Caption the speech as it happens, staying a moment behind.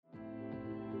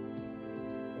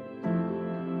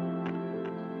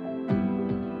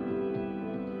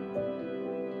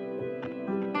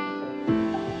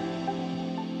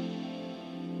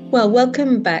Well,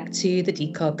 welcome back to the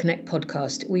Decarb Connect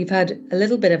podcast. We've had a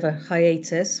little bit of a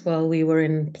hiatus while we were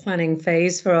in planning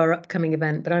phase for our upcoming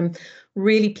event, but I'm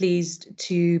really pleased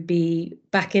to be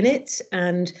back in it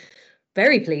and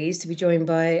very pleased to be joined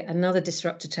by another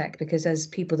disruptor tech, because as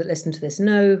people that listen to this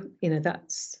know,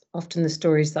 that's often the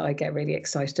stories that I get really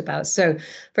excited about. So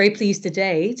very pleased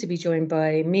today to be joined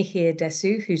by Mihir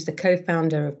Desu, who's the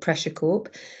co-founder of Pressure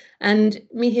Corp. And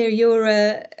Mihir, you're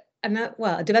a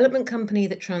development company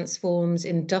that transforms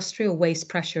industrial waste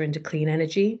pressure into clean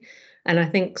energy. And I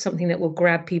think something that will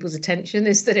grab people's attention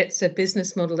is that it's a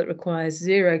business model that requires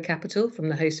zero capital from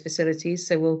the host facilities.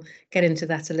 So we'll get into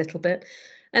that a little bit.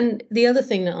 And the other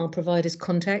thing that I'll provide as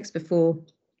context before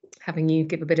having you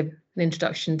give a bit of an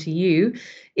introduction to you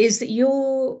is that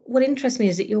what interests me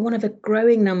is that you're one of a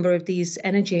growing number of these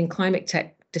energy and climate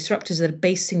tech disruptors that are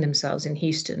basing themselves in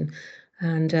Houston.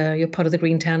 And you're part of the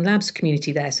Greentown Labs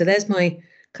community there. So there's my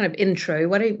kind of intro.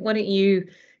 Why don't you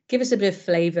give us a bit of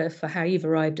flavor for how you've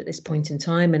arrived at this point in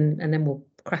time, and then we'll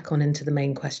crack on into the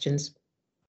main questions.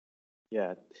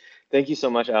 Yeah. Thank you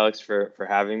so much, Alex, for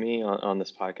having me on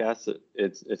this podcast.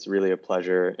 It's really a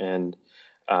pleasure, and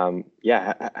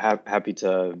happy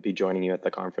to be joining you at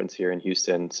the conference here in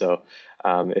Houston. So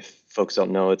if folks don't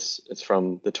know, it's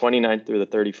from the 29th through the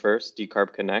 31st,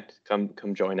 Decarb Connect.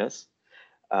 Come join us.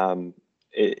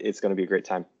 It's going to be a great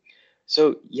time.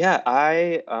 So yeah,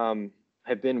 I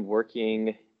have been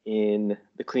working in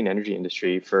the clean energy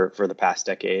industry for the past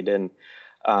decade, and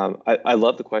I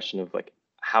love the question of like,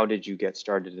 how did you get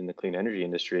started in the clean energy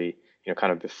industry,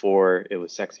 kind of before it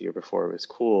was sexy or before it was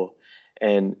cool?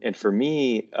 And for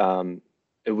me,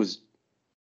 it was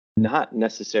not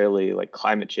necessarily like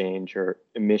climate change or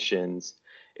emissions.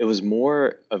 It was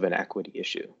more of an equity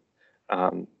issue.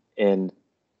 And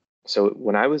so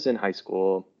when I was in high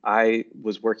school, I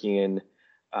was working in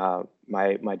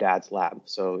my dad's lab.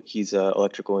 So he's an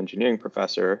electrical engineering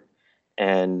professor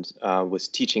and was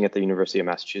teaching at the University of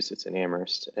Massachusetts in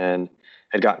Amherst, and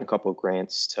had gotten a couple of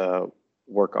grants to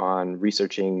work on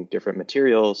researching different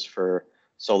materials for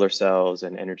solar cells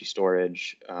and energy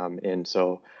storage. And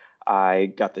so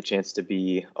I got the chance to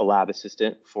be a lab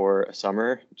assistant for a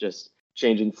summer, just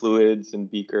changing fluids and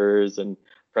beakers and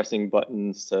pressing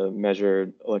buttons to measure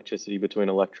electricity between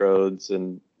electrodes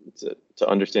and to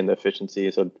understand the efficiency.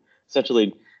 So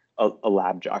essentially a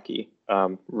lab jockey,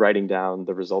 writing down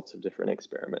the results of different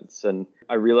experiments. And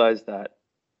I realized that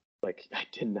like I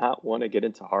did not want to get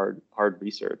into hard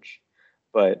research,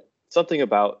 but something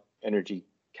about energy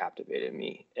captivated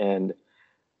me. And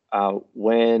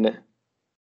when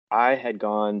I had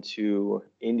gone to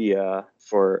India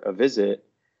for a visit,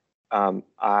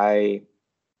 I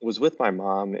was with my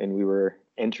mom, and we were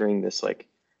entering this like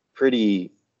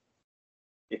pretty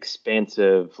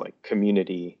expansive like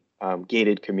community,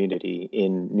 gated community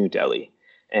in New Delhi.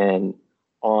 And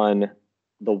on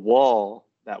the wall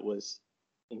that was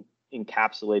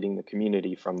encapsulating the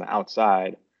community from the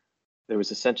outside, there was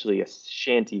essentially a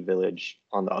shanty village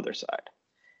on the other side.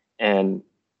 And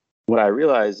what I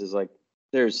realized is like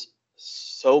there's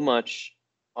so much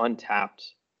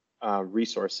untapped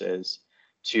resources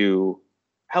to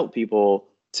help people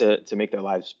to make their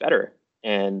lives better.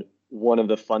 And one of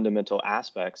the fundamental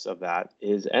aspects of that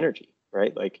is energy,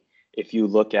 right? Like if you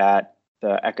look at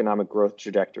the economic growth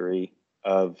trajectory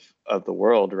of the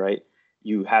world, right,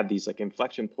 you have these like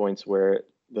inflection points where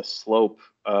the slope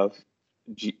of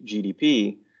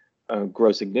GDP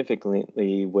grows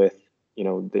significantly with,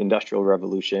 the Industrial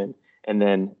Revolution, and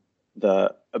then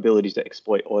the ability to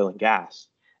exploit oil and gas.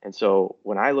 And so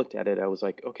when I looked at it, I was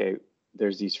like, okay,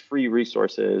 there's these free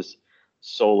resources,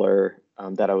 solar,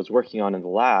 that I was working on in the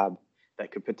lab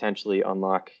that could potentially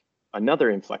unlock another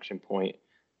inflection point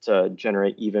to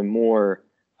generate even more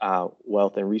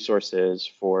wealth and resources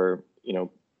for,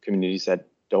 communities that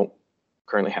don't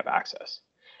currently have access.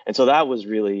 And so that was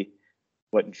really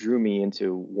what drew me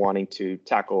into wanting to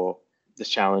tackle this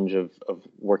challenge of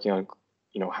working on,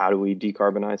 how do we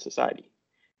decarbonize society?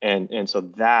 And so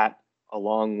that,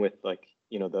 along with like,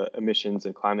 the emissions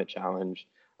and climate challenge,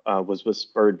 was what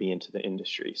spurred me into the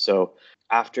industry. So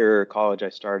after college, I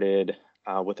started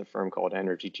with a firm called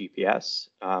Energy GPS.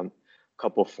 A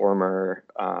couple former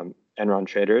Enron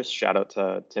traders, shout out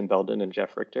to Tim Belden and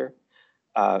Jeff Richter,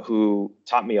 who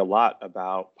taught me a lot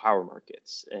about power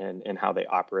markets and how they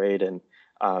operate. And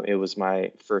it was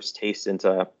my first taste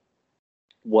into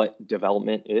what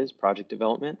development is, project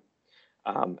development.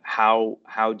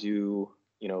 How do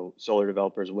solar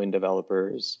developers, wind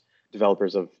developers,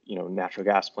 developers of natural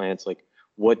gas plants, like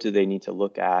what do they need to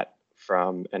look at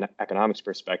from an economics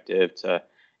perspective to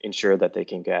ensure that they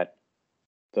can get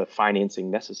the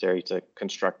financing necessary to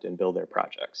construct and build their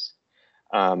projects.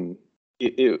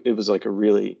 It was like a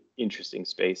really interesting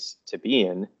space to be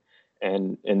in,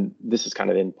 and this is kind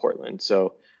of in Portland.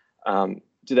 So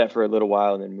did that for a little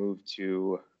while, and then moved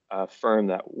to a firm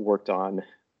that worked on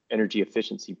energy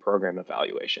efficiency program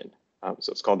evaluation.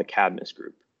 So it's called the Cadmus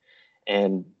Group,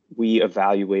 and we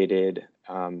evaluated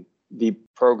the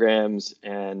programs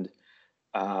and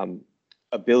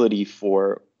ability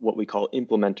for what we call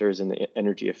implementers in the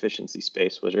energy efficiency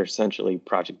space, which are essentially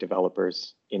project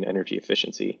developers in energy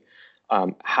efficiency,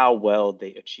 how well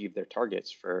they achieve their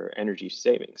targets for energy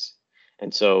savings.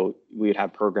 And so we would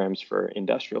have programs for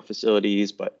industrial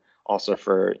facilities, but also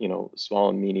for small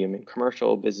and medium and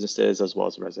commercial businesses, as well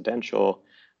as residential,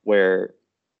 where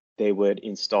they would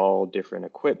install different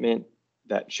equipment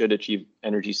that should achieve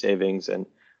energy savings. And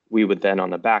we would then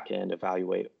on the back end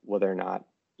evaluate whether or not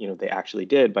they actually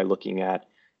did by looking at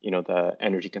the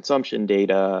energy consumption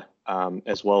data,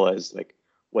 as well as like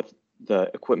what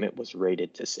the equipment was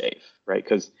rated to save, right?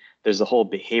 Because there's a whole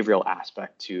behavioral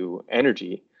aspect to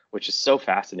energy, which is so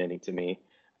fascinating to me,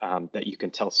 that you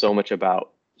can tell so much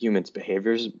about humans'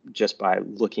 behaviors just by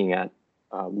looking at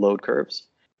load curves.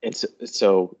 And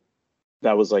so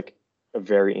that was like a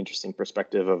very interesting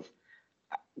perspective of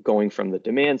going from the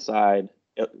demand side,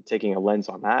 taking a lens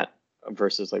on that,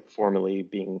 versus like formally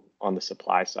being on the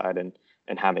supply side and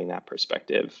having that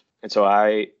perspective. And so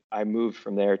I moved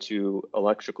from there to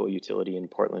electrical utility in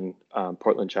Portland,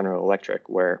 Portland General Electric,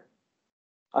 where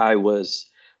I was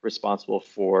responsible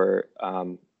for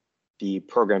the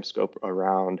program scope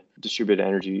around distributed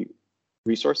energy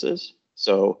resources.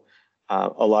 So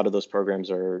a lot of those programs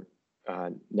are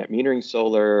net metering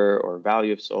solar or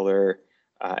value of solar,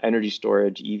 energy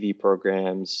storage, EV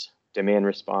programs, demand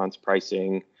response,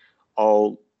 pricing,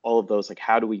 all of those. Like,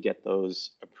 how do we get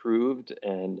those approved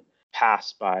and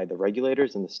passed by the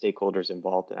regulators and the stakeholders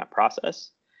involved in that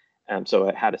process? So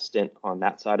I had a stint on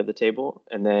that side of the table.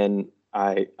 And then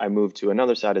I moved to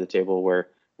another side of the table where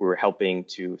we were helping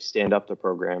to stand up the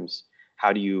programs.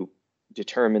 How do you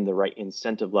determine the right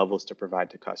incentive levels to provide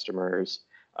to customers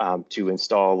to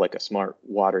install like a smart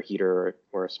water heater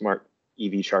or a smart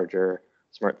EV charger,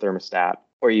 smart thermostat,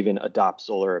 or even adopt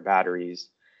solar or batteries?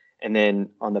 And then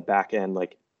on the back end,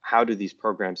 like, how do these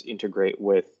programs integrate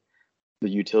with the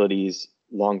utility's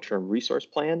long-term resource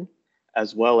plan,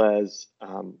 as well as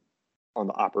on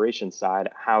the operations side,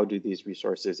 how do these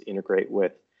resources integrate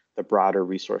with the broader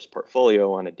resource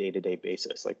portfolio on a day-to-day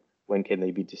basis? Like, when can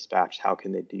they be dispatched? How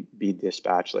can they be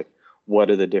dispatched? Like,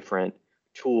 what are the different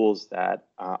tools that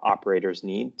operators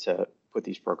need to put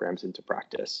these programs into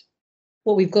practice?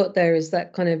 What we've got there is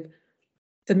that kind of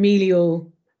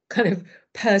familial, kind of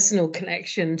personal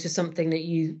connection to something that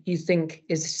you think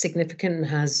is significant and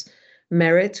has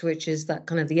merit, which is that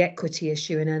kind of the equity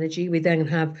issue in energy. We then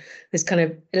have this kind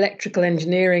of electrical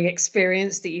engineering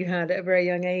experience that you had at a very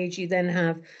young age. You then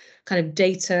have kind of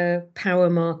data, power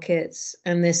markets,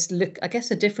 and this look, I guess,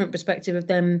 a different perspective of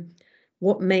them,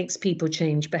 what makes people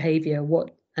change behavior,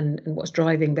 and what's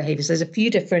driving behavior. So there's a few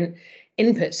different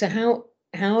inputs. So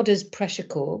how does Pressure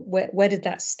Corp, where did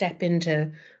that step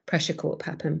into Pressure Corp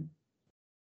happen?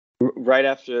 Right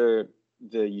after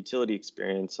the utility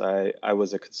experience, I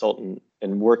was a consultant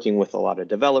and working with a lot of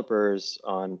developers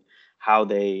on how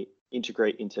they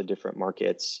integrate into different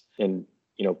markets and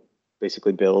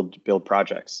basically build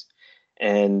projects.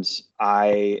 And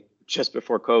I, just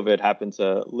before COVID, happened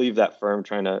to leave that firm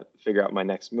trying to figure out my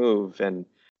next move. And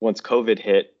once COVID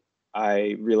hit,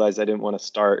 I realized I didn't want to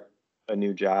start a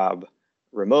new job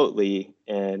remotely,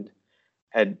 and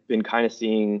had been kind of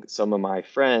seeing some of my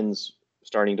friends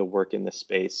starting to work in this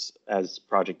space as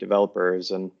project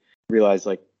developers, and realized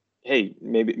like, hey,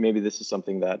 maybe this is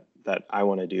something that I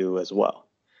want to do as well.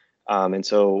 And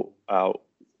so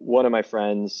one of my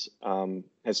friends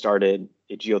has started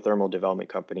a geothermal development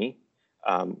company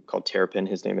called Terrapin.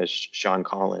 His name is Sean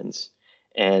Collins.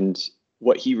 And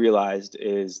what he realized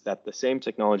is that the same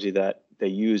technology that they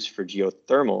use for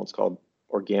geothermal, it's called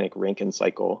organic Rankine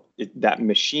cycle, that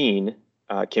machine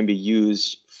can be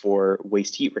used for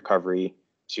waste heat recovery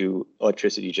to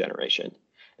electricity generation.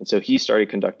 And so he started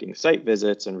conducting site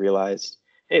visits and realized,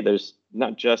 hey, there's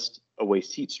not just a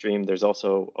waste heat stream, there's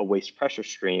also a waste pressure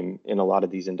stream in a lot of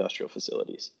these industrial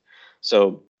facilities.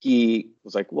 So he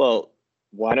was like, well,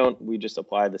 why don't we just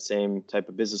apply the same type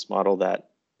of business model that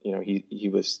he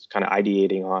was kind of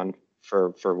ideating on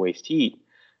for waste heat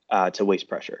to waste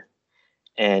pressure.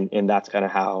 And that's kind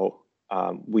of how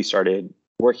we started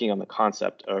working on the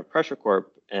concept of Pressure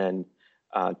Corp and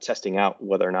testing out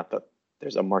whether or not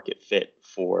there's a market fit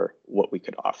for what we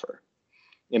could offer.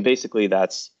 And basically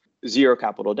that's zero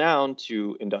capital down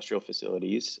to industrial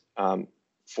facilities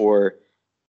for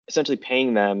essentially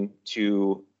paying them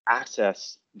to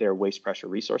access their waste pressure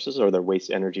resources or their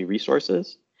waste energy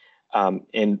resources.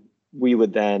 And we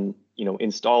would then,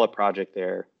 install a project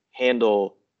there,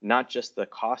 handle not just the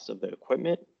cost of the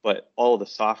equipment, but all of the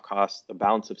soft costs, the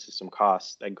balance of system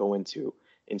costs that go into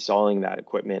installing that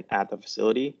equipment at the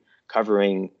facility,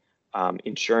 covering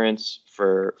insurance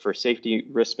for safety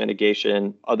risk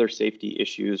mitigation, other safety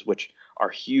issues, which are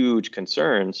huge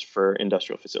concerns for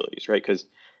industrial facilities, right? Because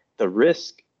the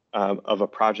risk of a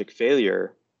project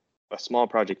failure, a small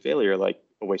project failure like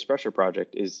a waste pressure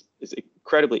project, is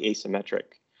incredibly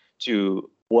asymmetric to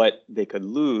what they could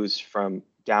lose from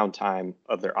downtime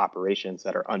of their operations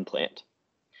that are unplanned.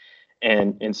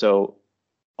 And so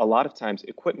a lot of times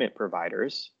equipment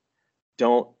providers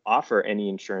don't offer any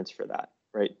insurance for that,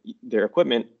 right? Their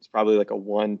equipment is probably like a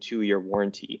 1-2 year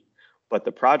warranty, but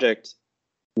the project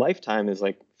lifetime is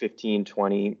like 15,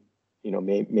 20,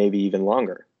 maybe even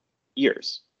longer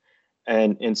years.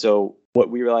 And so what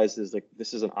we realized is like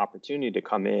this is an opportunity to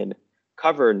come in,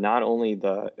 cover not only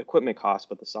the equipment costs,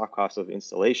 but the soft costs of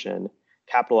installation,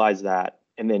 capitalize that,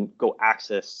 and then go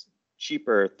access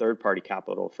cheaper third-party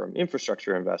capital from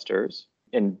infrastructure investors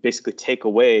and basically take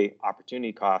away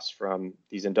opportunity costs from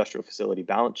these industrial facility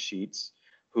balance sheets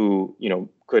who,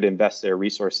 could invest their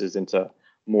resources into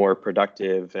more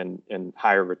productive and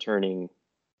higher returning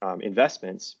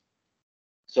investments.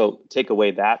 So take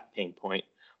away that pain point,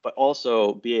 but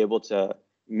also be able to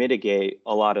mitigate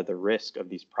a lot of the risk of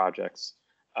these projects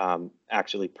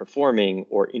actually performing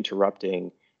or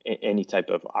interrupting any type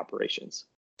of operations.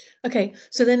 Okay,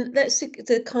 so then that's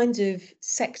the kinds of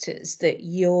sectors that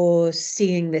you're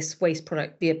seeing this waste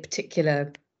product be a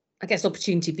particular, I guess,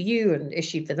 opportunity for you and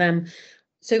issue for them.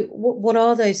 So what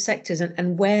are those sectors,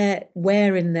 and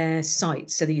where in their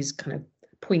sites are these kind of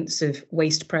points of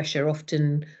waste pressure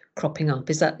often cropping up?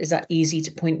 Is that easy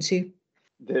to point to?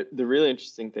 The really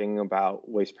interesting thing about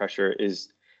waste pressure is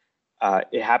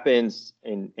it happens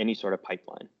in any sort of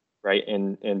pipeline, right?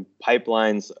 And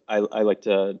pipelines, I like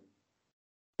to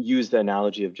use the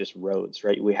analogy of just roads,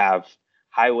 right? We have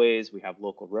highways, we have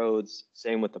local roads.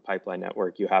 Same with the pipeline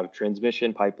network. You have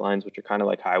transmission pipelines, which are kind of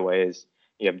like highways.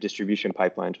 You have distribution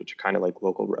pipelines, which are kind of like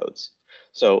local roads.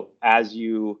 So as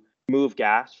you move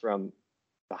gas from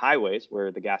the highways,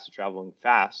 where the gas is traveling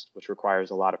fast, which requires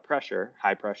a lot of pressure,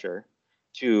 high pressure,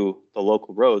 to the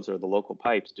local roads or the local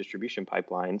pipes, distribution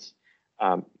pipelines,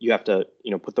 you have to,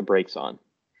 put the brakes on.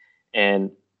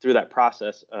 And through that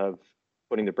process of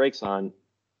putting the brakes on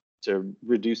to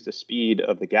reduce the speed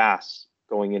of the gas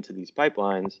going into these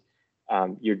pipelines,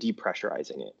 you're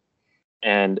depressurizing it.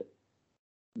 And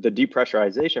the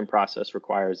depressurization process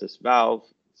requires this valve.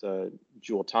 It's a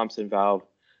Joule-Thomson valve,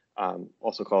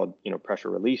 also called, pressure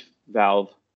relief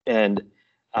valve. And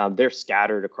they're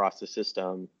scattered across the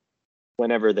system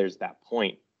whenever there's that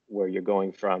point where you're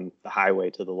going from the highway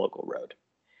to the local road.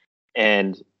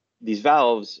 And these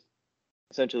valves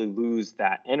essentially lose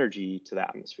that energy to the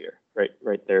atmosphere, right?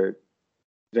 They're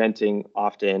venting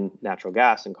often natural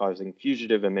gas and causing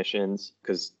fugitive emissions,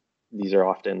 because these are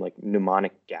often like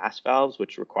pneumonic gas valves,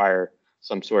 which require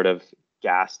some sort of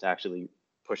gas to actually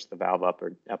push the valve up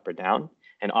or down.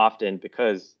 And often,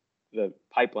 because the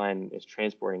pipeline is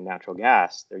transporting natural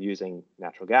gas, they're using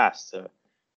natural gas to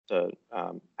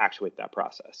actuate that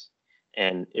process,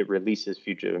 and it releases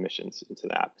fugitive emissions into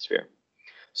the atmosphere.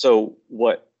 So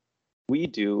what we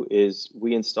do is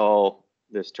we install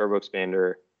this turbo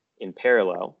expander in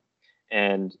parallel,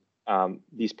 and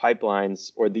these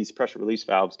pipelines or these pressure release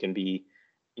valves can be,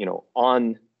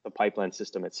 on the pipeline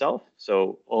system itself,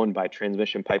 so owned by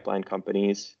transmission pipeline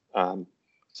companies.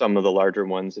 Some of the larger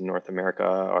ones in North America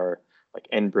are like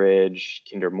Enbridge,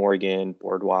 Kinder Morgan,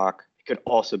 Boardwalk. It could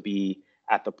also be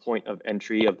at the point of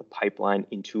entry of the pipeline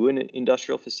into an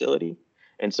industrial facility.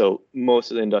 And so most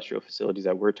of the industrial facilities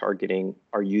that we're targeting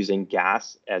are using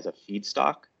gas as a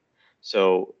feedstock.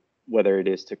 So whether it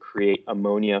is to create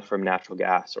ammonia from natural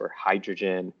gas or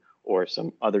hydrogen or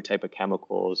some other type of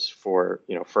chemicals for,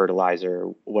 fertilizer,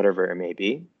 whatever it may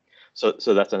be. So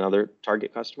that's another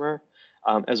target customer,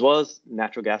 as well as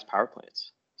natural gas power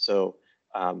plants. So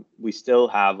we still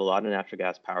have a lot of natural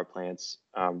gas power plants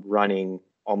running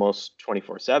almost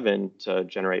 24/7 to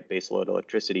generate baseload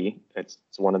electricity. It's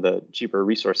one of the cheaper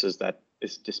resources that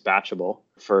is dispatchable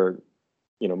for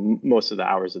most of the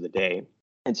hours of the day.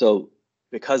 And so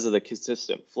because of the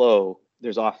consistent flow,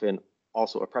 there's often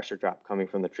also a pressure drop coming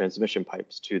from the transmission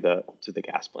pipes to the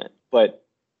gas plant. But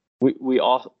we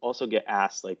also get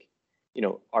asked, like,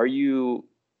 are you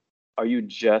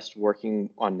just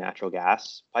working on natural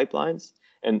gas pipelines?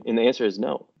 And the answer is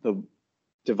no. The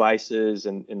devices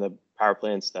and the power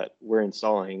plants that we're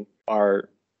installing are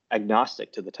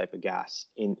agnostic to the type of gas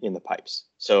in the pipes.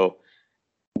 So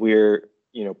we're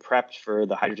prepped for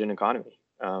the hydrogen economy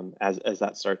as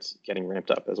that starts getting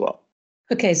ramped up as well.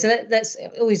 Okay, so that's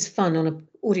always fun on an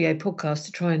audio podcast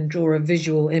to try and draw a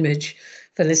visual image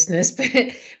for listeners.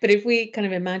 But if we kind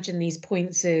of imagine these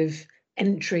points of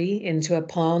entry into a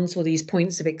plant or these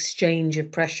points of exchange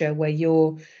of pressure where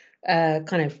you're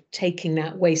kind of taking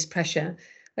that waste pressure,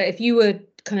 if you were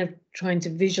kind of trying to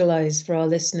visualize for our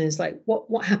listeners, like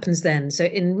what happens then? So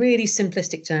in really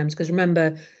simplistic terms, because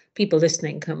remember, people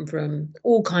listening come from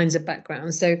all kinds of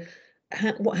backgrounds. So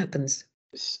what happens?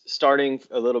 Starting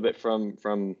a little bit from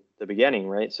the beginning,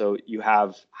 right? So you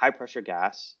have high pressure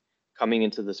gas coming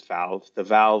into this valve. The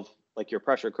valve, like your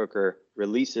pressure cooker,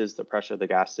 releases the pressure of the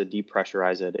gas to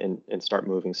depressurize it and start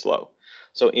moving slow.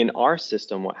 So in our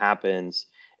system, what happens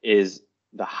is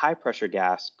the high pressure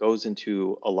gas goes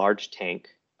into a large tank.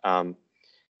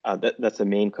 That's the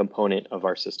main component of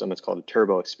our system. It's called a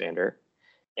turbo expander.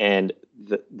 And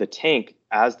the tank,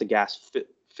 as the gas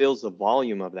fills the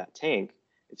volume of that tank,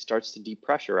 it starts to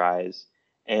depressurize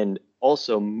and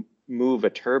also move a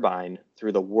turbine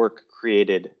through the work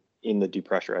created in the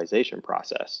depressurization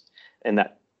process. And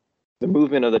that the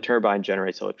movement of the turbine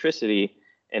generates electricity,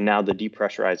 and now the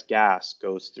depressurized gas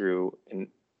goes through an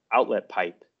outlet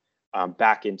pipe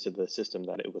back into the system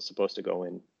that it was supposed to go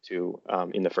into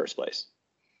in the first place.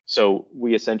 So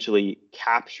we essentially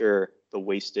capture the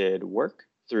wasted work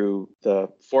through the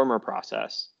former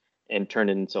process and turn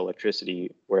it into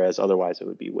electricity, whereas otherwise it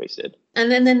would be wasted. And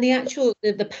then the actual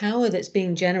the power that's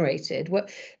being generated,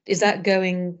 what is that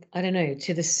going, I don't know,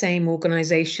 to the same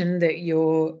organization that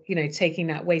you're, taking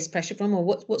that waste pressure from? Or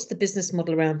what's the business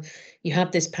model around you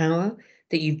have this power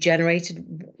that you've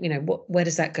generated, where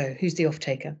does that go? Who's the off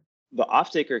taker? The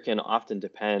off taker can often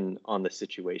depend on the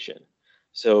situation.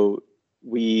 So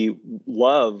we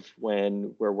love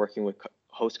when we're working with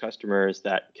host customers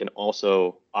that can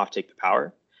also off take the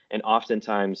power. And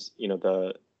oftentimes,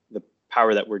 the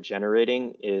power that we're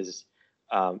generating is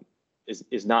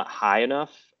not high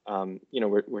enough.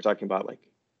 We're talking about like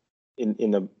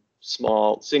in the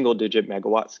small single digit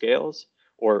megawatt scales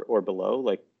or below,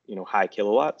 like high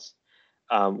kilowatts,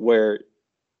 where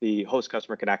the host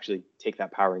customer can actually take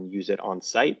that power and use it on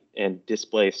site and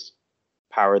displace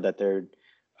power that they're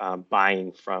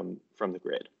buying from the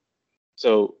grid.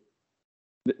 So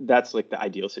that's like the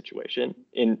ideal situation.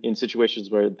 In situations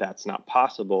where that's not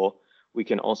possible, we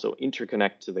can also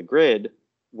interconnect to the grid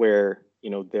where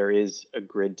there is a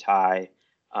grid tie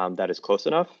that is close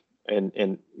enough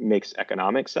and makes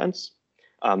economic sense.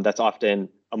 That's often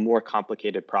a more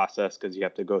complicated process because you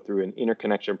have to go through an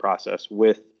interconnection process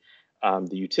with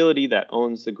the utility that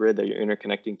owns the grid that you're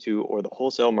interconnecting to, or the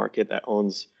wholesale market that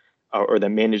owns or that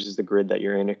manages the grid that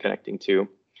you're interconnecting to.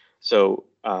 So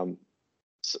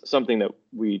something that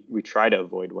we try to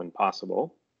avoid when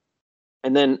possible.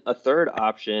 And then a third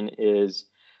option is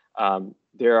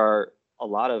there are a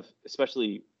lot of,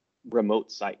 especially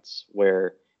remote sites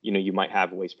where you might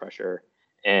have waste pressure,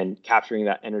 and capturing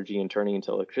that energy and turning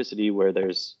into electricity where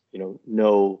there's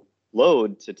no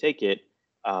load to take it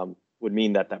would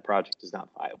mean that project is not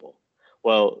viable.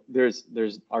 Well, there's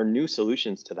our new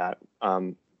solutions to that,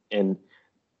 and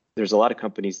there's a lot of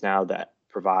companies now that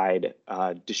provide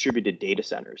distributed data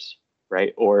centers,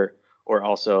 right? Or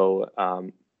also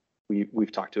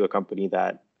we've talked to a company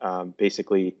that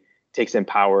basically takes in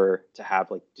power to have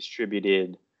like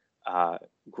distributed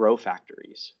grow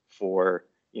factories for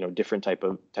different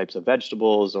types of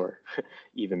vegetables or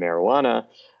even marijuana.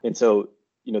 And so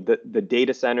the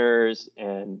data centers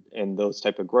and those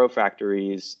type of grow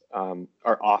factories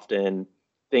are often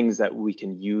things that we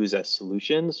can use as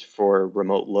solutions for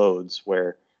remote loads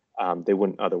where they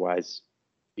wouldn't otherwise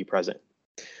be present.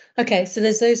 Okay, so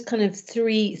there's those kind of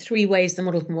three ways the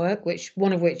model can work,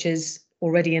 one of which is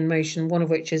already in motion, one of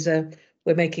which is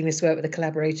we're making this work with a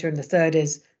collaborator, and the third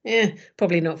is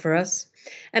probably not for us.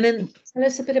 And then tell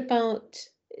us a bit about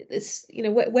this,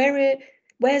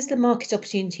 where's the market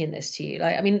opportunity in this to you?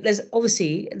 Like, I mean, there's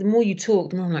obviously, the more you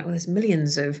talk, the more I'm like, well, there's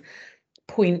millions of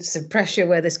points of pressure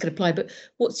where this could apply, but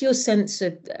what's your sense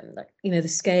of the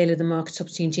scale of the market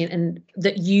opportunity and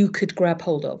that you could grab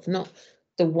hold of, not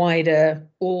the wider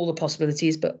all the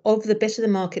possibilities, but of the bit of the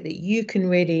market that you can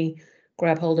really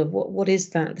grab hold of? What is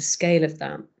that, the scale of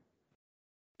that?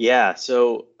 Yeah,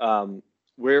 so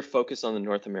we're focused on the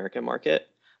North American market,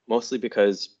 mostly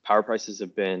because power prices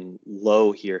have been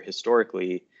low here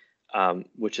historically,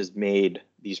 which has made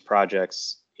these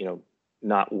projects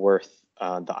not worth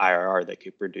the IRR they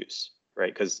could produce,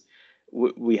 right? Because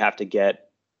we have to get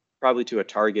probably to a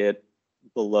target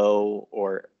below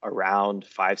or around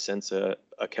 5 cents a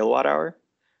kilowatt hour,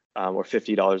 or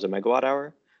 $50 a megawatt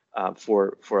hour,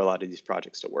 for a lot of these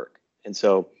projects to work. And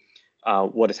so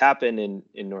what has happened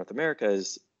in North America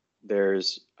is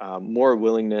there's more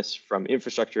willingness from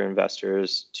infrastructure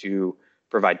investors to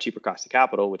provide cheaper cost of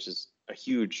capital, which is a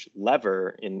huge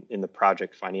lever in the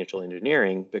project financial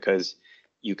engineering, because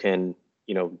you can,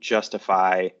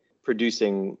 justify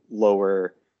producing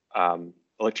lower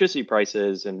electricity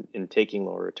prices and taking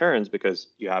lower returns because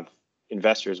you have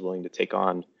investors willing to take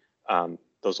on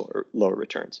those lower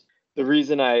returns. The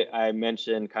reason I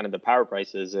mentioned kind of the power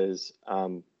prices is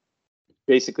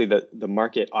basically the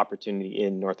market opportunity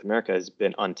in North America has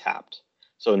been untapped.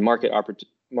 So in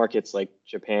markets like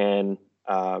Japan,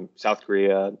 South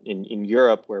Korea, in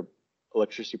Europe, where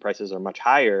electricity prices are much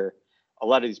higher, a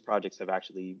lot of these projects have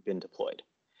actually been deployed.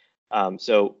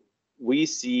 So we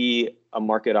see a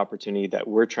market opportunity that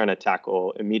we're trying to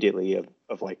tackle immediately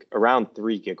of like around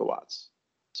 3 gigawatts.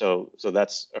 So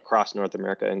that's across North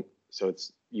America, and so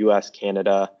it's U.S.,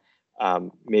 Canada,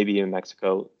 maybe in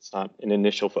Mexico. It's not an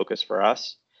initial focus for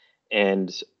us, and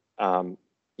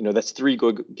that's 3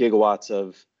 gigawatts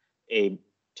of a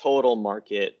total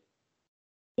market.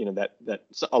 That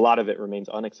a lot of it remains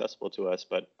inaccessible to us,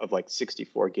 but of like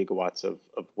 64 gigawatts of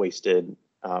wasted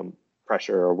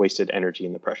pressure or wasted energy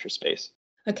in the pressure space.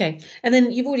 Okay, and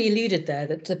then you've already alluded there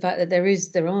that the fact that there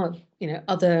are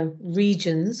other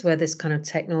regions where this kind of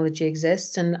technology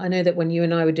exists, and I know that when you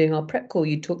and I were doing our prep call,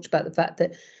 you talked about the fact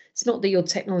that it's not that your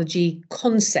technology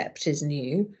concept is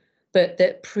new, but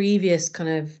that previous kind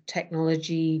of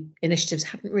technology initiatives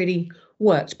haven't really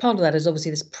worked. Part of that is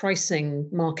obviously this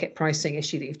market pricing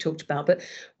issue that you've talked about, but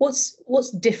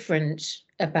what's different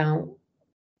about?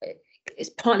 It's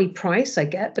partly price, I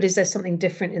get, but is there something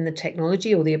different in the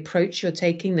technology or the approach you're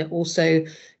taking that also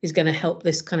is going to help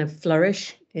this kind of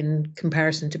flourish in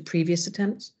comparison to previous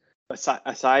attempts?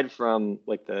 Aside from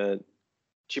like the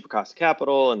cheaper cost of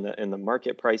capital and the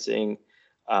market pricing,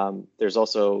 there's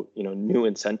also new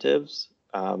incentives,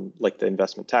 like the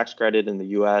investment tax credit in the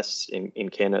U.S. In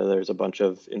Canada, there's a bunch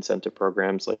of incentive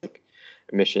programs like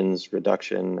emissions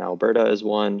reduction. Alberta is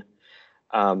one,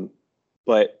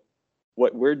 but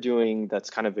what we're doing that's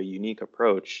kind of a unique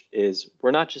approach is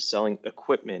we're not just selling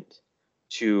equipment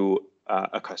to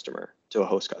a customer, to a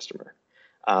host customer.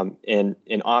 And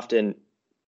often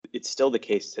it's still the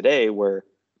case today where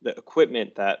the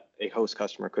equipment that a host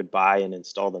customer could buy and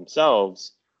install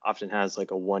themselves often has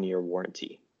like a 1-year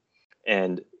warranty.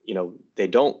 And they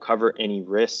don't cover any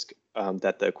risk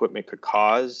that the equipment could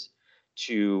cause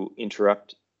to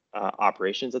interrupt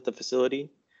operations at the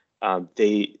facility.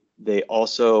 They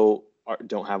also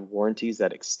don't have warranties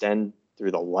that extend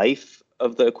through the life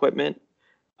of the equipment.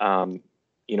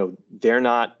 They're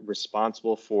not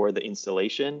responsible for the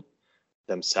installation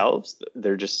themselves.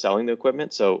 They're just selling the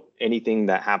equipment. So anything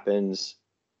that happens,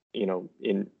 in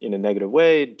a negative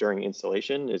way during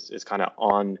installation is kind of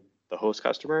on the host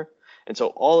customer. And so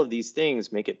all of these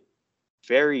things make it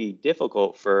very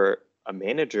difficult for a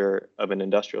manager of an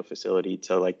industrial facility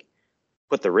to like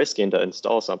put the risk in to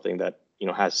install something that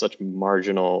has such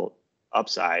marginal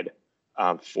upside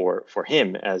for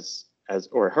him as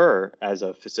or her as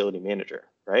a facility manager,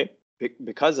 right?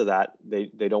 Because of that,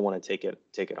 they don't want to take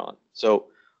it on. So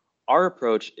our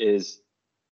approach is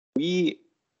we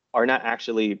are not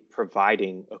actually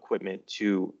providing equipment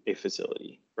to a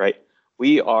facility, right?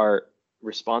 We are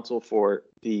responsible for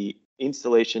the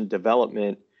installation,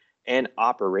 development, and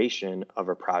operation of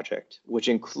a project, which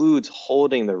includes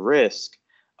holding the risk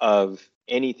of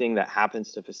anything that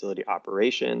happens to facility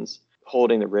operations,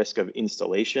 holding the risk of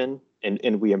installation,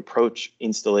 and we approach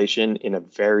installation in a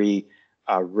very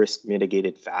risk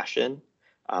mitigated fashion.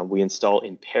 We install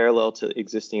in parallel to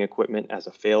existing equipment as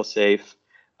a fail-safe.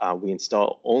 We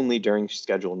install only during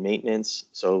scheduled maintenance,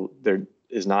 so there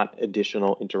is not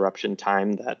additional interruption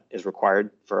time that is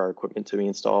required for our equipment to be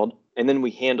installed. And then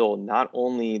we handle not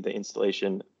only the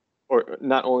installation or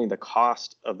not only the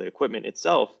cost of the equipment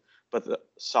itself, but the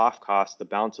soft cost, the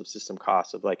balance of system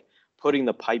costs of like putting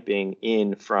the piping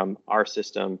in from our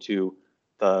system to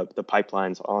the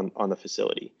pipelines on the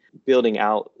facility, building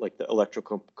out like the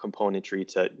electrical componentry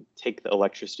to take the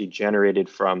electricity generated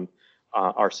from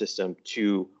our system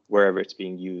to wherever it's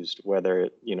being used, whether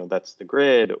that's the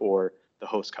grid or the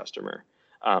host customer.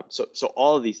 So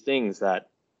all of these things that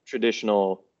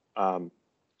traditional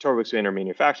turbo expander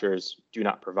manufacturers do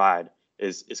not provide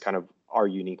is kind of our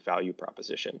unique value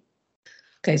proposition.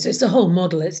 Okay, so it's the whole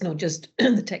model. It's not just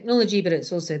the technology, but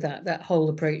it's also that whole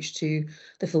approach to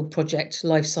the full project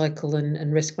life cycle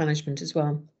and risk management as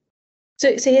well.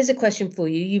 So here's a question for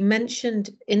you. You mentioned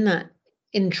in that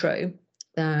intro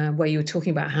where you were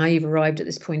talking about how you've arrived at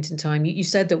this point in time. You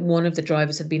said that one of the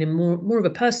drivers had been a more of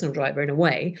a personal driver in a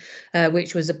way,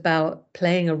 which was about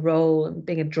playing a role and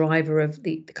being a driver of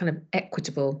the kind of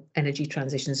equitable energy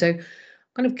transition. So I'm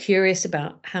kind of curious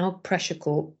about how Pressure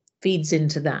Corp feeds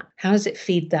into that. How does it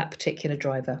feed that particular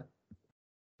driver?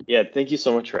 Yeah, thank you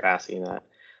so much for asking that.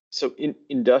 So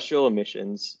industrial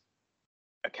emissions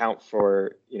account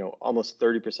for almost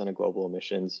 30% of global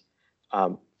emissions.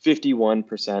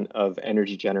 51% of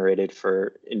energy generated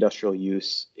for industrial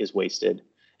use is wasted.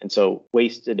 And so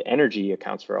wasted energy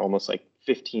accounts for almost like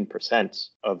 15%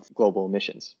 of global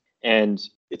emissions. And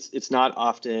it's not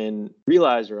often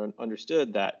realized or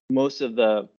understood that most of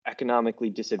the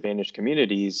economically disadvantaged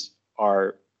communities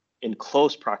are in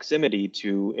close proximity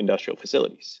to industrial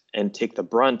facilities and take the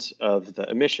brunt of the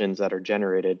emissions that are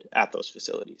generated at those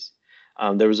facilities.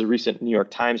 There was a recent New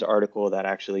York Times article that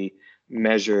actually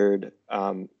measured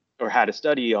or had a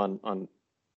study on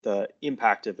the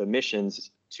impact of emissions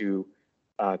to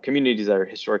communities that are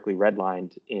historically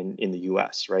redlined in the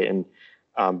US, right?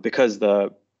 And because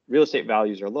the real estate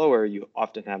values are lower, you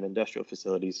often have industrial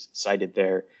facilities sited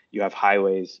there. You have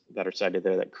highways that are sited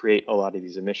there that create a lot of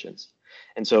these emissions.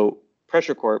 And so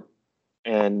Pressure Corp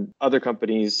and other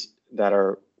companies that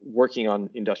are working on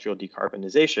industrial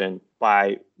decarbonization,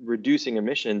 by reducing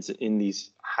emissions in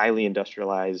these highly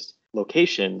industrialized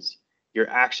locations, you're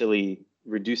actually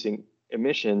reducing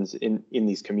emissions in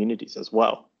these communities as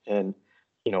well. And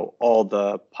all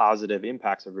the positive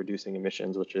impacts of reducing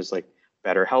emissions, which is like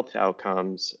better health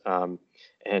outcomes,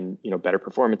 and better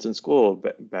performance in school,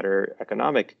 but better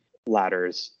economic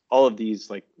ladders, all of these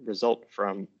like result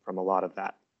from a lot of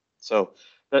that. So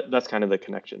that's kind of the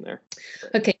connection there.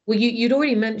 Okay, well, you'd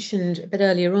already mentioned a bit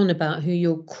earlier on about who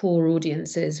your core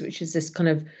audience is, which is this kind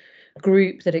of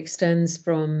group that extends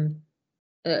from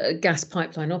gas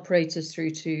pipeline operators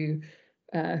through to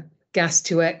gas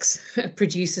to X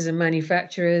producers and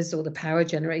manufacturers, or the power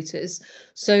generators.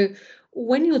 So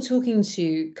when you're talking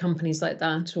to companies like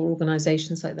that or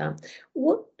organizations like that,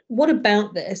 what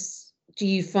about this do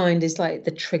you find is like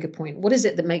the trigger point? What is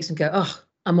it that makes them go,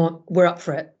 oh, we're up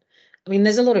for it? I mean,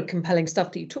 there's a lot of compelling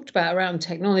stuff that you talked about around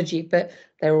technology, but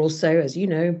there are also, as you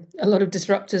know, a lot of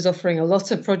disruptors offering a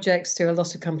lot of projects to a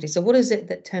lot of companies. So what is it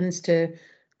that tends to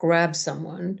grab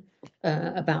someone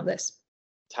about this?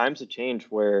 Times have changed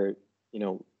where,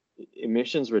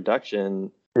 emissions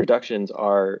reductions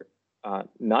are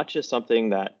not just something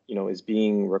that, is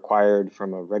being required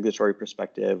from a regulatory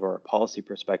perspective or a policy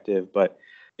perspective, but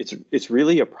it's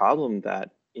really a problem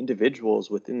that individuals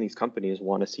within these companies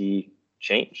want to see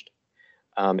changed.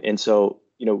 And so,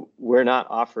 we're not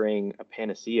offering a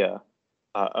panacea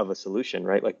of a solution,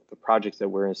 right? Like the projects that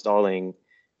we're installing,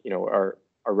 are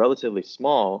relatively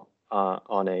small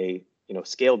on a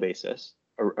scale basis,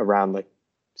 around like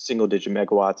single digit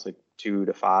megawatts, like 2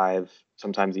 to 5,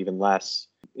 sometimes even less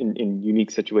in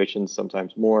unique situations,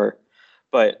 sometimes more.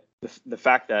 But the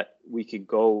fact that we could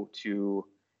go to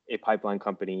a pipeline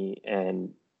company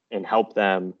and help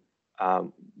them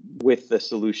with the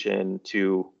solution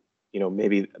to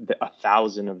maybe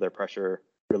 1,000 of their pressure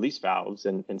release valves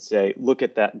and say, look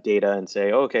at that data and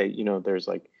say, okay, there's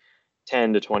like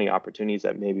 10 to 20 opportunities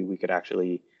that maybe we could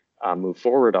actually move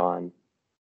forward on,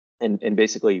 and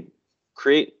basically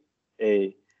create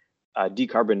a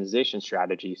decarbonization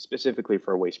strategy specifically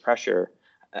for waste pressure.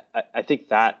 I think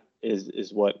that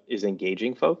is what is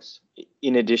engaging folks.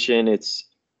 In addition, it's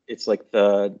like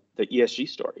the ESG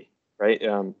story, right?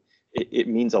 It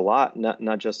means a lot,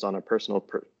 not just on a personal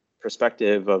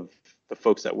perspective of the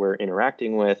folks that we're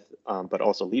interacting with, but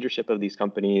also leadership of these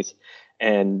companies,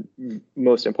 and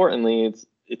most importantly,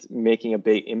 it's making a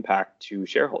big impact to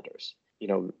shareholders.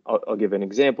 I'll give an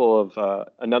example of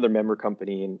another member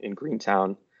company in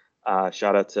Greentown.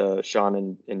 Shout out to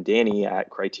Sean and Danny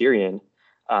at Criterion.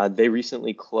 They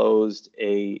recently closed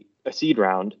a seed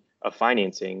round of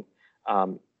financing,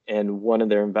 and one of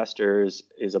their investors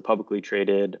is a publicly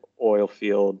traded oil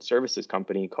field services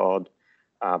company called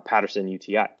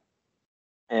Patterson-UTI.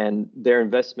 And their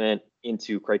investment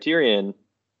into Criterion,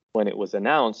 when it was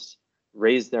announced,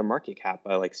 raised their market cap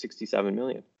by like 67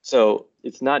 million. So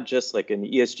it's not just like an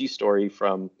ESG story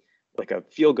from like a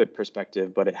feel-good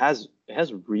perspective, but it has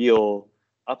real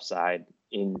upside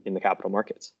in the capital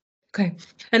markets. Okay,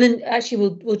 and then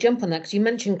actually we'll jump on that, because you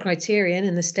mentioned Criterion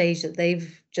and the stage that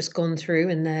they've just gone through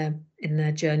in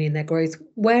their journey and their growth.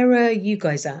 Where are you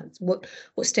guys at? What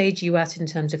stage are you at in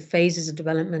terms of phases of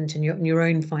development and your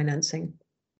own financing?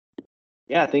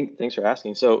 Yeah, thanks for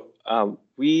asking. So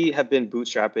we have been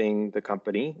bootstrapping the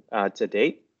company to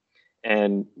date,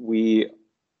 and we,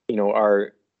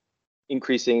 are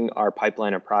increasing our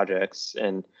pipeline of projects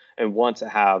and want to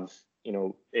have,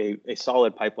 a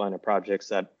solid pipeline of projects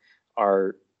that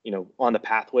are, on the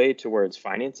pathway towards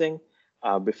financing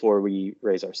before we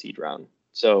raise our seed round.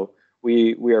 So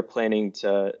we are planning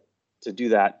to do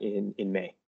that in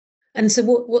May. And so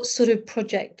what sort of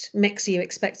project mix are you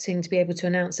expecting to be able to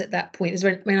announce at that point? Is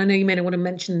there, I mean, I know you may not want to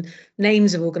mention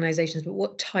names of organizations, but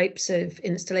what types of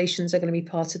installations are going to be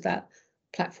part of that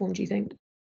platform, do you think?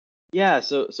 Yeah,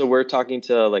 so we're talking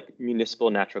to like municipal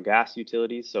natural gas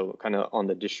utilities, so kind of on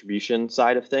the distribution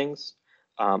side of things.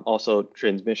 Also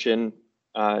transmission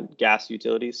gas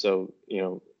utilities, so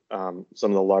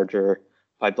some of the larger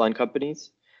pipeline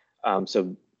companies.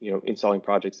 So installing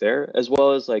projects there, as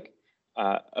well as like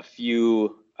a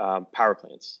few power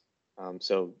plants.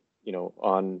 So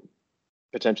on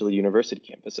potentially university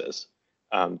campuses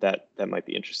that might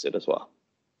be interested as well.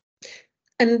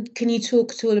 And can you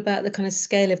talk at all about the kind of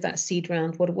scale of that seed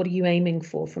round? What are you aiming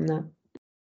for from that?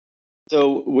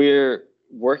 So we're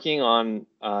working on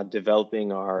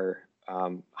developing our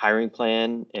hiring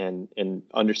plan and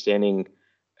understanding,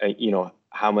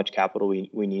 how much capital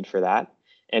we need for that.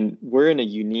 And we're in a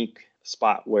unique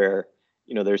spot where,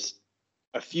 there's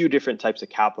a few different types of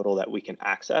capital that we can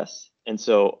access. And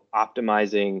so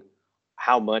optimizing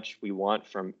how much we want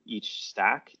from each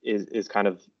stack is kind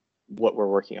of what we're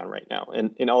working on right now.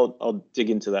 And I'll dig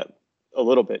into that a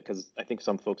little bit because I think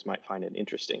some folks might find it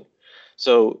interesting.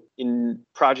 So in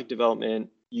project development,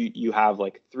 you have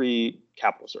like three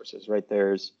capital sources, right?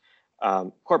 There's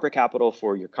corporate capital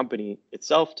for your company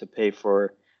itself to pay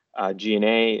for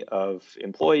G&A of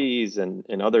employees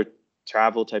and other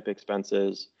travel type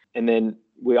expenses. And then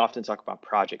we often talk about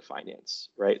project finance,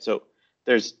 right? So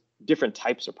there's different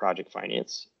types of project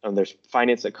finance. There's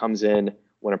finance that comes in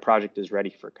when a project is ready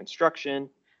for construction.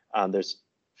 There's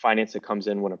finance that comes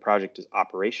in when a project is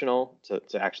operational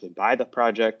to actually buy the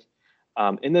project.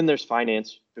 And then there's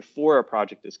finance before a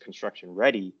project is construction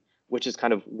ready, which is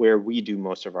kind of where we do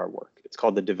most of our work. It's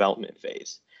called the development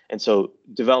phase. And so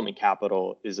development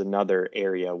capital is another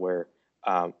area where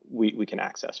we can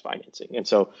access financing. And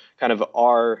so kind of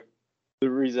the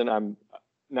reason I'm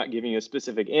not giving you a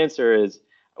specific answer is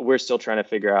we're still trying to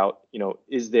figure out,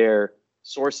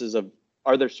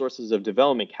 are there sources of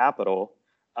development capital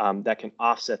that can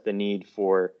offset the need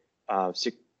for,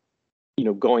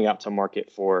 going out to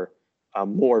market for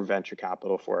more venture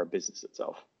capital for our business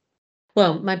itself?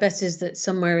 Well, my bet is that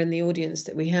somewhere in the audience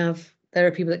that we have, there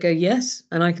are people that go, yes,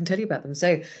 and I can tell you about them.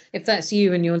 So if that's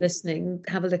you and you're listening,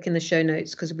 have a look in the show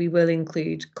notes because we will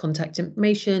include contact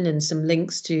information and some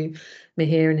links to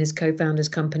Mihir and his co-founder's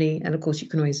company. And of course, you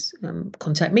can always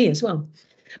contact me as well.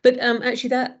 But actually,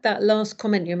 that last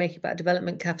comment you're making about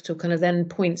development capital kind of then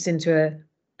points into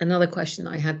another question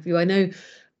that I had for you. I know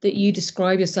that you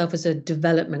describe yourself as a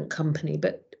development company,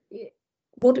 but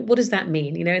what does that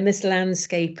mean? In this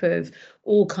landscape of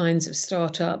all kinds of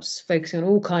startups focusing on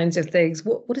all kinds of things,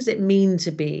 what does it mean to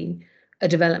be a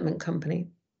development company?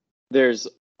 There's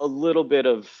a little bit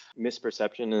of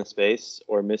misperception in the space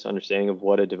or misunderstanding of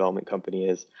what a development company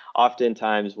is.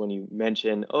 Oftentimes when you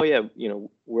mention, oh yeah,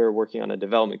 we're working on a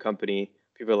development company,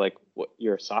 people are like, what,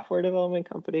 you're a software development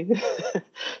company?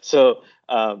 So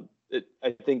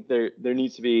I think there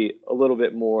needs to be a little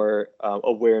bit more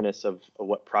awareness of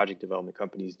what project development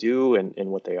companies do and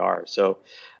what they are. So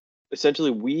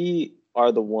essentially, we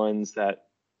are the ones that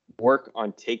work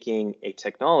on taking a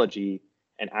technology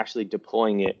and actually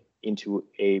deploying it into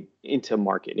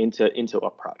market, into a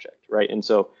project, right? And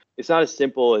so it's not as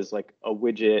simple as like a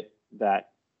widget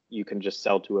that you can just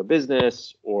sell to a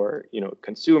business or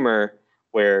consumer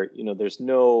where there's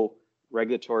no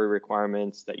regulatory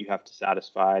requirements that you have to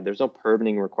satisfy. There's no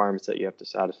permitting requirements that you have to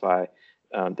satisfy.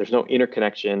 There's no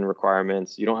interconnection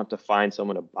requirements. You don't have to find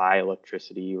someone to buy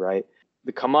electricity, right?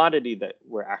 The commodity that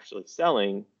we're actually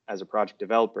selling as a project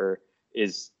developer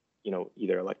is,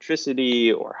 either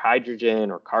electricity or hydrogen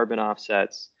or carbon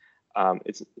offsets.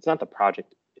 It's not the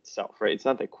project itself, right? It's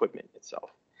not the equipment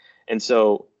itself. And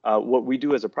so what we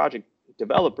do as a project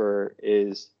developer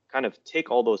is kind of take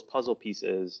all those puzzle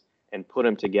pieces and put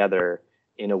them together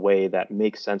in a way that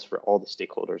makes sense for all the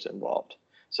stakeholders involved.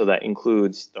 So that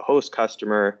includes the host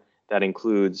customer, that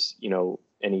includes,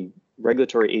 any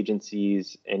regulatory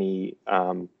agencies, any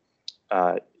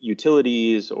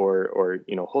utilities or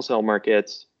wholesale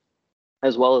markets,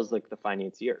 as well as like the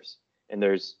financiers. And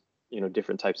there's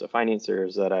different types of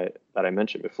financiers that I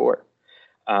mentioned before.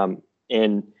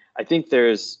 And I think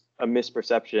there's a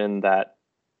misperception that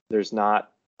there's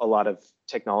not a lot of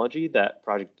technology that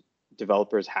project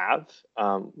developers have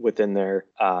within their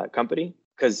company,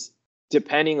 because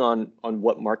depending on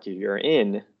what market you're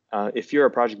in, if you're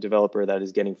a project developer that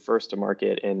is getting first to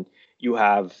market and you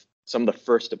have some of the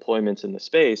first deployments in the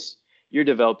space, you're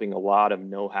developing a lot of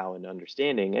know-how and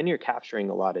understanding, and you're capturing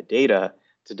a lot of data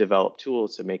to develop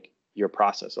tools to make your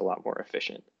process a lot more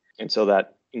efficient. And so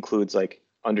that includes like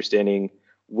understanding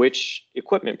which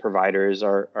equipment providers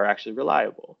are actually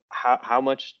reliable. How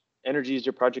much energy is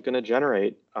your project going to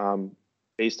generate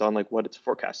based on like what it's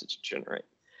forecasted to generate?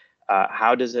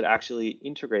 How does it actually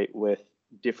integrate with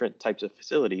different types of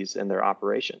facilities and their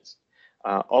operations?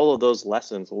 All of those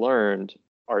lessons learned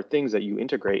are things that you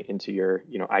integrate into your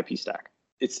IP stack.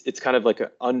 It's kind of like an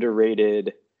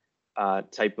underrated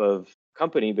type of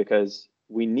company because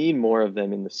we need more of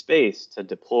them in the space to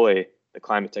deploy the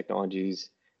climate technologies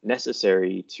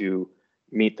necessary to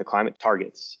meet the climate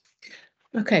targets.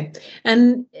 Okay,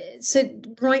 and so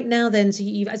right now then, so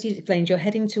as you explained, you're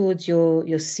heading towards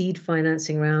your seed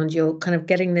financing round. You're kind of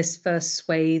getting this first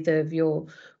swathe of your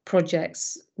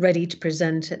projects ready to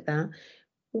present at that.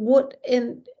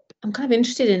 I'm kind of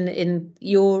interested in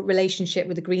your relationship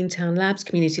with the Greentown Labs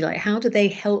community. Like, how do they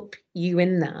help you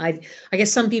in that? I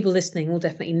guess some people listening will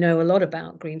definitely know a lot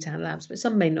about Greentown Labs, but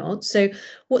some may not. So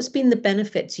what's been the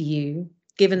benefit to you,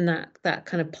 given that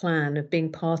kind of plan of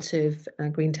being part of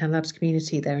Greentown Labs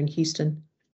community there in Houston?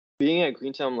 Being at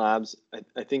Greentown Labs,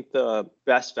 I think the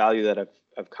best value that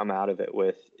I've come out of it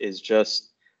with is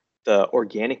just the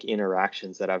organic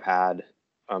interactions that I've had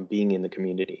being in the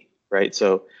community, right?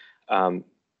 So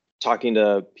talking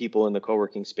to people in the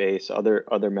co-working space,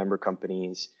 other member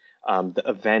companies, the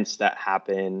events that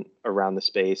happen around the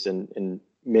space, and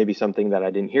maybe something that I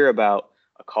didn't hear about,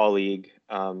 a colleague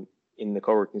in the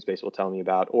co-working space will tell me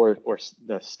about, or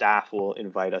the staff will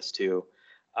invite us to,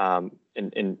 and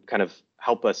kind of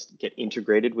help us get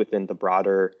integrated within the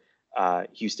broader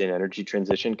Houston energy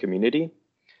transition community.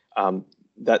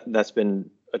 That's been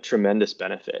a tremendous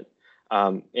benefit,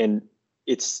 and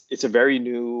it's a very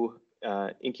new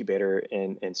incubator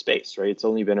in space, right? It's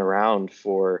only been around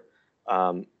for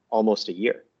almost a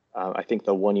year. I think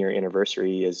the 1-year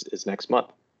anniversary is next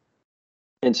month,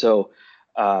 and so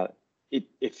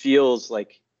it feels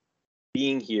like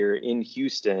being here in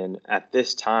Houston at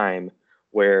this time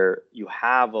where you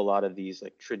have a lot of these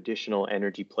like traditional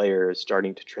energy players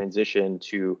starting to transition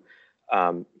to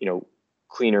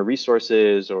cleaner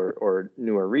resources or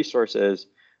newer resources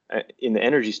in the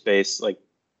energy space. Like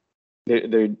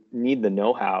they need the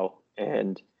know-how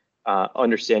and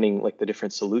understanding like the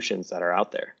different solutions that are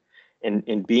out there,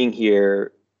 and being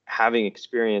here, having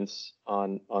experience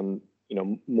on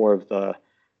more of the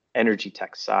energy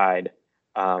tech side,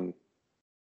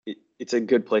 it's a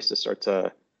good place to start to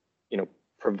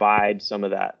provide some of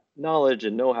that knowledge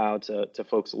and know-how to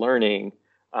folks learning,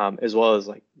 as well as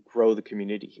like grow the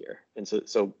community here. And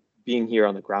so being here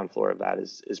on the ground floor of that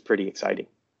is pretty exciting.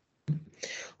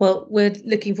 Well, we're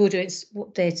looking forward to it.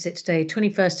 What date is it today?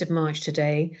 21st of March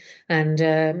today. And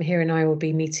Mahir and I will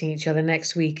be meeting each other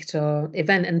next week at our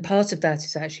event. And part of that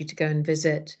is actually to go and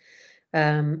visit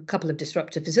a couple of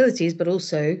disruptive facilities, but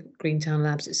also Greentown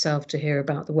Labs itself, to hear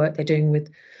about the work they're doing with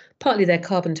partly their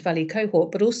Carbon to Valley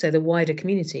cohort, but also the wider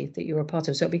community that you're a part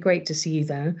of. So it'll be great to see you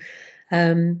there.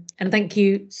 And thank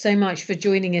you so much for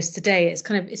joining us today.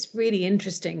 It's really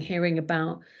interesting hearing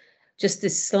about just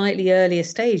this slightly earlier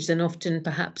stage than often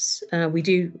perhaps we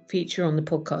do feature on the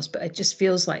podcast, but it just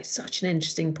feels like such an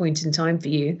interesting point in time for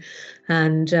you.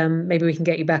 And maybe we can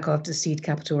get you back after the seed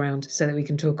capital round so that we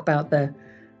can talk about the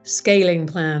scaling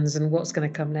plans and what's going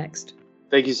to come next.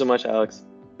 Thank you so much, Alex.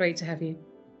 Great to have you.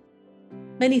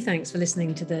 Many thanks for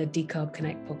listening to the Decarb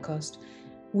Connect podcast.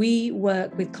 We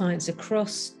work with clients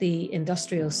across the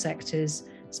industrial sectors,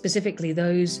 specifically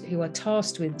those who are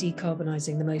tasked with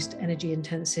decarbonising the most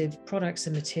energy-intensive products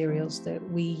and materials that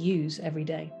we use every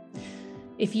day.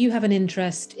 If you have an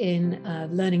interest in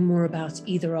learning more about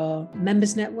either our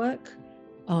members network,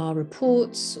 our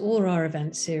reports, or our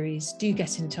event series, do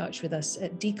get in touch with us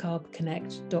at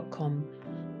decarbconnect.com.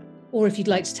 Or if you'd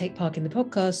like to take part in the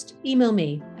podcast, email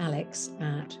me,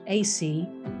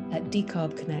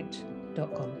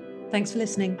 alex@ac@decarbconnect.com. Thanks for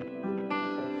listening.